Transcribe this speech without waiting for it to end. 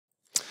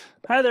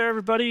Hi there,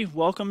 everybody.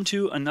 Welcome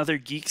to another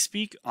Geek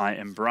Speak. I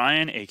am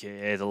Bryan,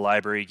 aka the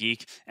Library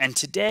Geek, and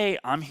today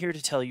I'm here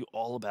to tell you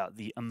all about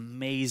the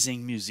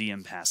amazing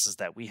museum passes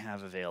that we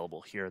have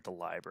available here at the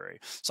library.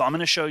 So I'm going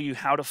to show you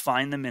how to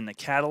find them in the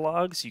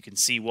catalog so you can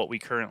see what we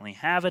currently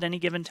have at any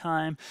given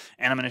time,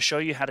 and I'm going to show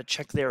you how to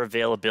check their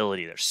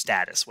availability, their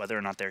status, whether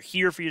or not they're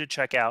here for you to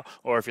check out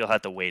or if you'll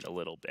have to wait a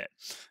little bit.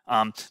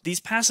 These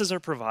passes are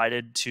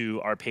provided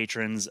to our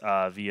patrons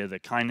via the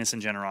kindness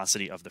and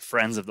generosity of the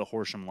Friends of the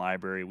Horsham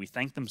Library. We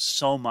thank them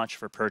so much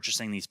for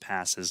purchasing these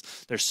passes.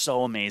 They're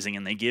so amazing,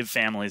 and they give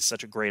families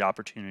such a great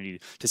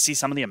opportunity to see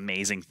some of the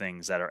amazing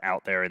things that are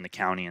out there in the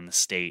county and the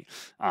state.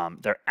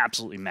 They're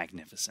absolutely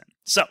magnificent.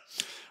 So,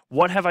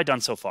 what have I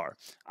done so far?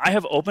 I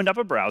have opened up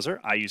a browser.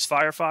 I use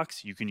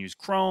Firefox. You can use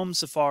Chrome,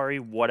 Safari,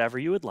 whatever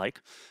you would like.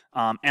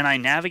 And I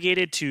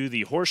navigated to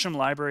the Horsham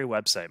Library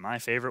website, my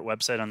favorite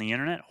website on the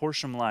internet,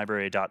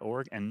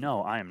 horshamlibrary.org. And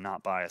no, I am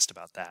not biased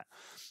about that.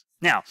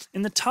 Now,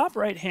 in the top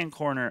right-hand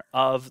corner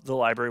of the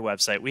library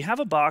website, we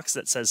have a box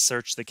that says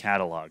Search the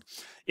Catalog.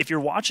 If you're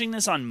watching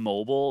this on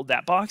mobile,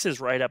 that box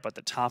is right up at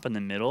the top in the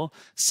middle.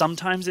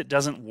 Sometimes it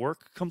doesn't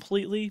work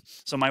completely,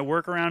 so my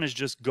workaround is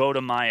just go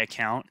to my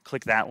account,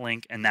 click that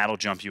link, and that'll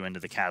jump you into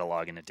the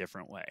catalog in a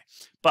different way.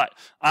 But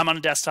I'm on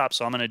a desktop,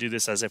 so I'm going to do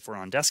this as if we're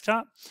on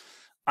desktop.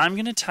 I'm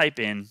going to type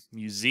in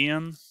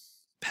Museum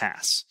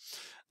Pass.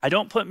 I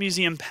don't put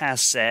Museum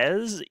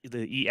Passes,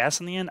 the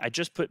ES in the end, I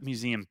just put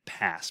Museum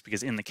Pass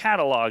because in the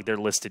catalog they're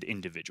listed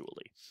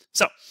individually.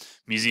 So,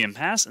 Museum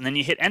Pass, and then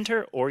you hit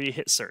Enter or you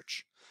hit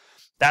Search.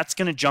 That's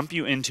going to jump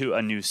you into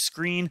a new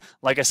screen.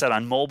 Like I said,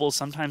 on mobile,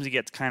 sometimes it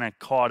gets kind of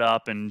caught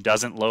up and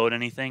doesn't load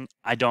anything.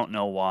 I don't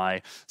know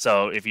why.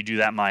 So if you do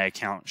that My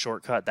Account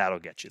shortcut, that'll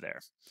get you there.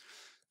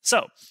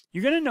 So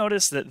you're going to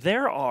notice that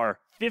there are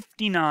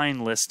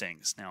 59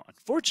 listings. Now,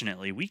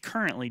 unfortunately, we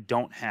currently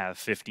don't have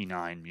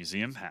 59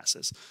 museum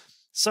passes.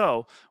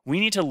 So we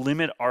need to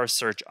limit our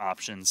search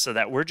options so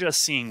that we're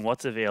just seeing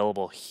what's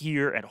available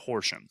here at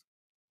Horsham.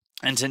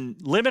 And to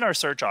limit our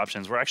search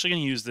options, we're actually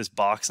going to use this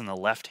box on the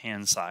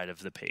left-hand side of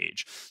the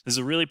page. This is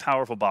a really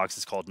powerful box.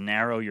 It's called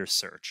Narrow Your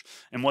Search.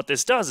 And what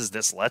this does is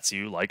this lets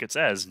you, like it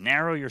says,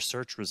 narrow your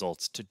search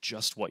results to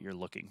just what you're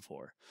looking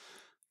for.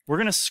 We're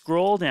going to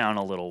scroll down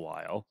a little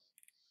while,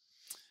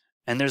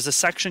 and there's a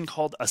section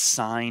called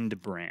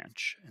Assigned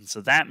Branch. And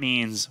so that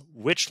means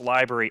which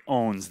library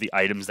owns the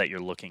items that you're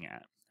looking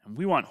at. And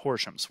we want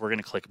Horsham, so we're going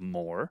to click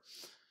More.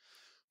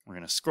 We're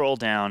going to scroll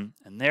down,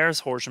 and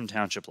there's Horsham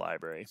Township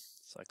Library.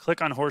 So I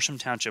click on Horsham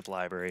Township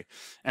Library,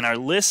 and our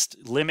list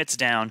limits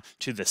down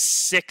to the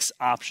 6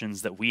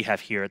 options that we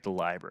have here at the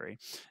library.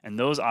 And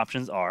those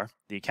options are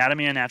the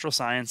Academy of Natural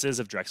Sciences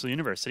of Drexel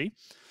University,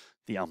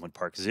 the Elmwood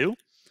Park Zoo,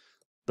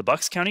 the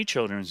Bucks County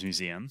Children's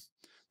Museum,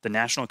 the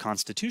National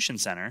Constitution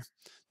Center,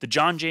 the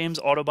John James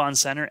Audubon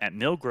Center at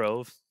Mill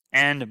Grove,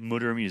 and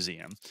Mutter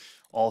Museum.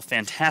 All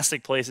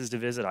fantastic places to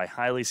visit. I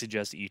highly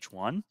suggest each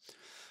one.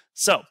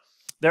 So,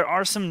 there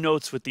are some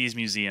notes with these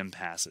museum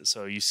passes.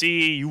 So you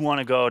see you want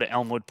to go to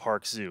Elmwood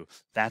Park Zoo.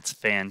 That's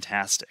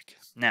fantastic.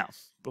 Now,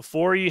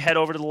 before you head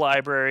over to the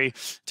library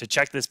to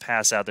check this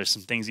pass out, there's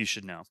some things you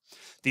should know.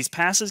 These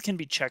passes can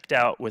be checked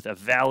out with a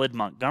valid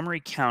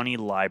Montgomery County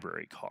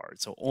library card.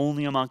 So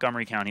only a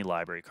Montgomery County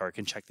library card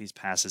can check these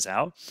passes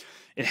out.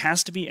 It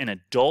has to be an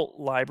adult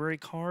library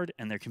card,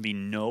 and there can be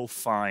no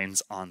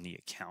fines on the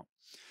account.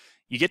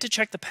 You get to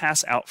check the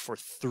pass out for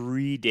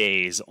 3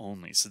 days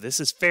only. So this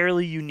is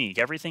fairly unique.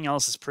 Everything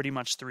else is pretty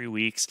much 3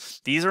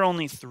 weeks. These are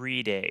only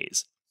 3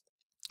 days.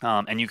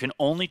 And you can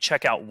only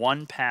check out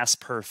 1 pass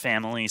per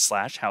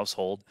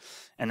family/household,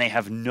 and they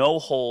have no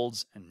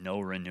holds and no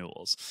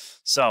renewals.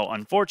 So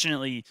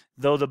unfortunately,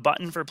 though the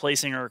button for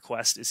placing a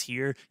request is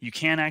here, you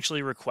can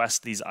actually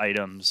request these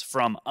items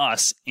from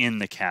us in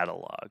the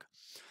catalog.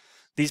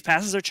 These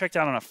passes are checked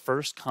out on a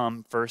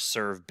first-come,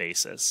 first-served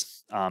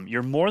basis.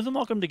 You're more than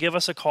welcome to give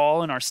us a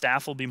call, and our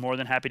staff will be more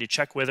than happy to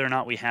check whether or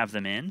not we have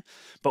them in,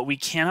 but we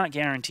cannot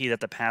guarantee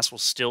that the pass will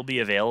still be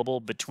available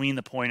between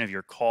the point of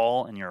your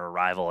call and your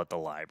arrival at the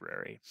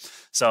library.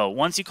 So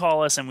once you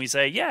call us and we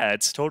say, yeah,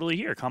 it's totally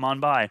here, come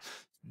on by,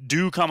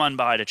 do come on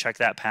by to check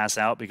that pass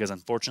out because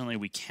unfortunately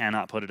we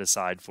cannot put it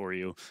aside for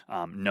you.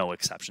 No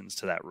exceptions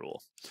to that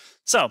rule.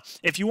 So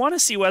if you want to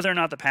see whether or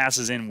not the pass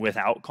is in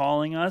without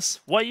calling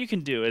us, what you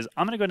can do is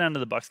I'm going to go down to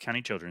the Bucks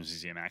County Children's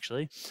Museum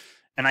actually,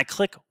 and I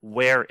click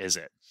Where is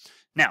it?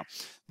 Now,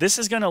 this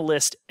is going to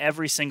list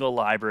every single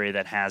library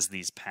that has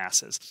these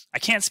passes. I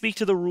can't speak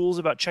to the rules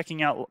about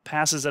checking out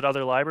passes at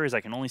other libraries. I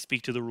can only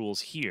speak to the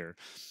rules here.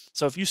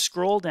 So if you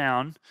scroll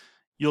down,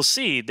 you'll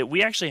see that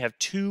we actually have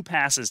 2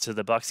 passes to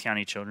the Bucks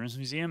County Children's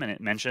Museum, and it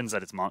mentions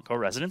that it's Montco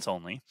residents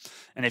only.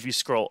 And if you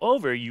scroll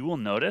over, you will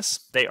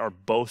notice they are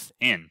both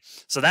in.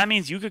 So that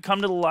means you could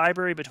come to the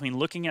library between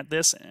looking at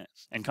this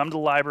and come to the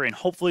library, and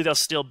hopefully they'll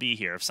still be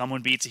here. If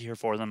someone beats it here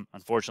for them,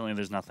 unfortunately,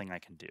 there's nothing I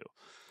can do.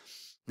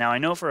 Now, I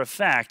know for a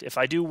fact, if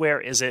I do Where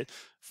is it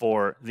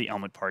for the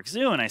Elmwood Park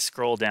Zoo, and I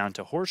scroll down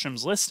to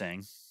Horsham's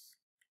listing,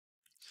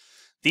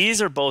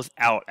 These are both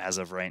out as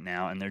of right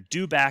now, and they're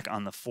due back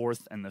on the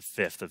 4th and the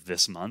 5th of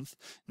this month.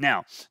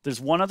 Now, there's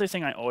one other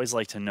thing I always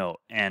like to note,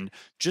 and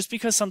just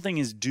because something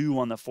is due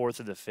on the 4th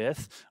or the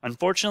 5th,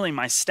 unfortunately,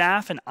 my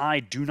staff and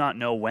I do not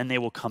know when they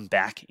will come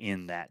back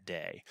in that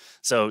day.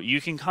 So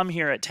you can come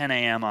here at 10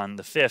 a.m. on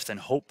the 5th and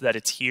hope that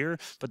it's here,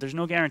 but there's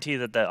no guarantee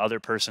that the other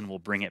person will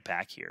bring it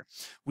back here.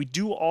 We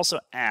do also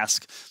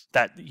ask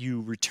that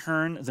you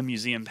return the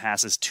museum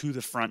passes to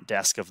the front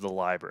desk of the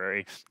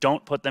library.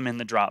 Don't put them in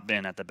the drop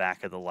bin at the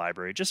back of the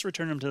library. Just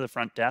return them to the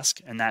front desk,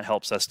 and that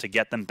helps us to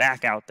get them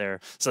back out there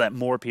so that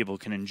more people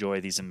can enjoy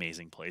these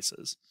amazing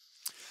places.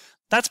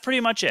 That's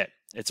pretty much it.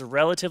 It's a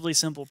relatively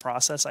simple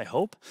process, I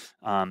hope.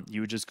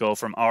 You would just go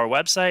from our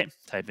website,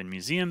 type in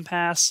Museum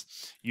Pass,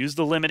 use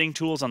the limiting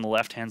tools on the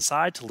left-hand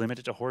side to limit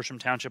it to Horsham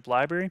Township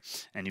Library,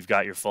 and you've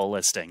got your full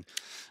listing.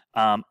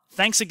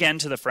 Thanks again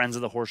to the Friends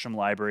of the Horsham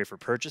Library for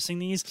purchasing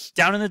these.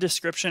 Down in the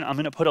description, I'm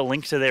going to put a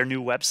link to their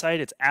new website.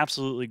 It's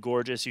absolutely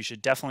gorgeous. You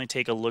should definitely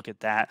take a look at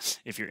that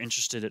if you're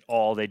interested at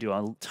all. They do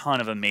a ton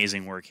of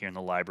amazing work here in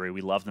the library.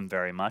 We love them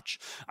very much.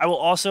 I will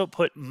also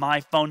put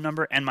my phone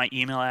number and my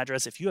email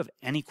address. If you have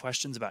any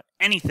questions about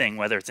anything,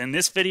 whether it's in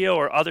this video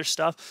or other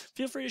stuff,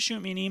 feel free to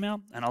shoot me an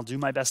email, and I'll do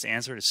my best to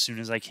answer it as soon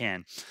as I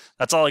can.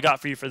 That's all I got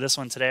for you for this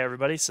one today,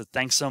 everybody. So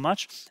thanks so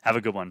much. Have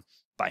a good one.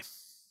 Bye.